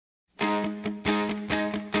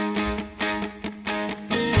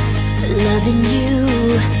Loving you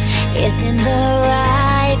isn't the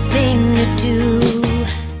right thing to do.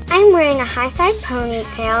 I'm wearing a high-side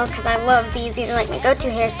ponytail because I love these. These are like my go-to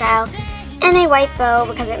hairstyle. And a white bow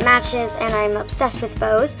because it matches and I'm obsessed with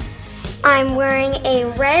bows. I'm wearing a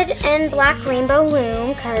red and black rainbow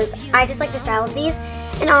loom because I just like the style of these.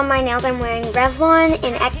 And on my nails I'm wearing Revlon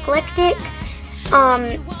and Eclectic.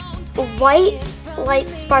 White light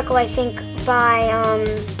sparkle, I think, by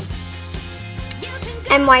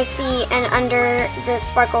NYC, and under the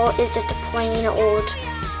sparkle is just a plain old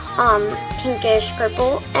pinkish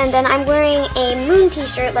purple. And then I'm wearing a moon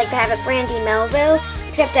t-shirt like I have at Brandy Melville,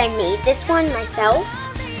 except I made this one myself.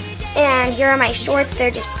 And here are my shorts.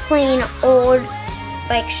 They're just plain old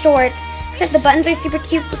like shorts, except the buttons are super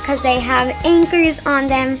cute because they have anchors on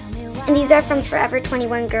them. And these are from Forever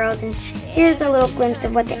 21 Girls, and here's a little glimpse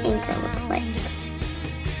of what the anchor looks like.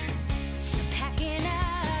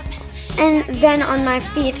 And then on my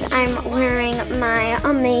feet, I'm wearing my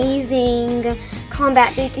amazing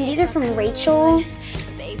combat boots, and these are from Rachel.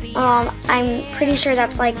 I'm pretty sure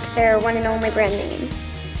that's like their one and only brand name.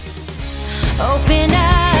 Open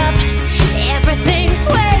up, everything's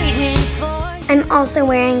waiting for. I'm also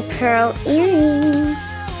wearing pearl earrings.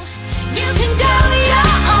 You can go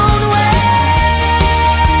your own way,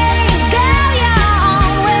 go your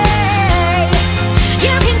own way.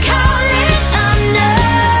 You can call it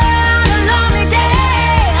another lonely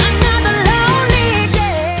day, another lonely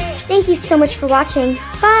day. Thank you so much for watching.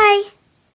 Bye!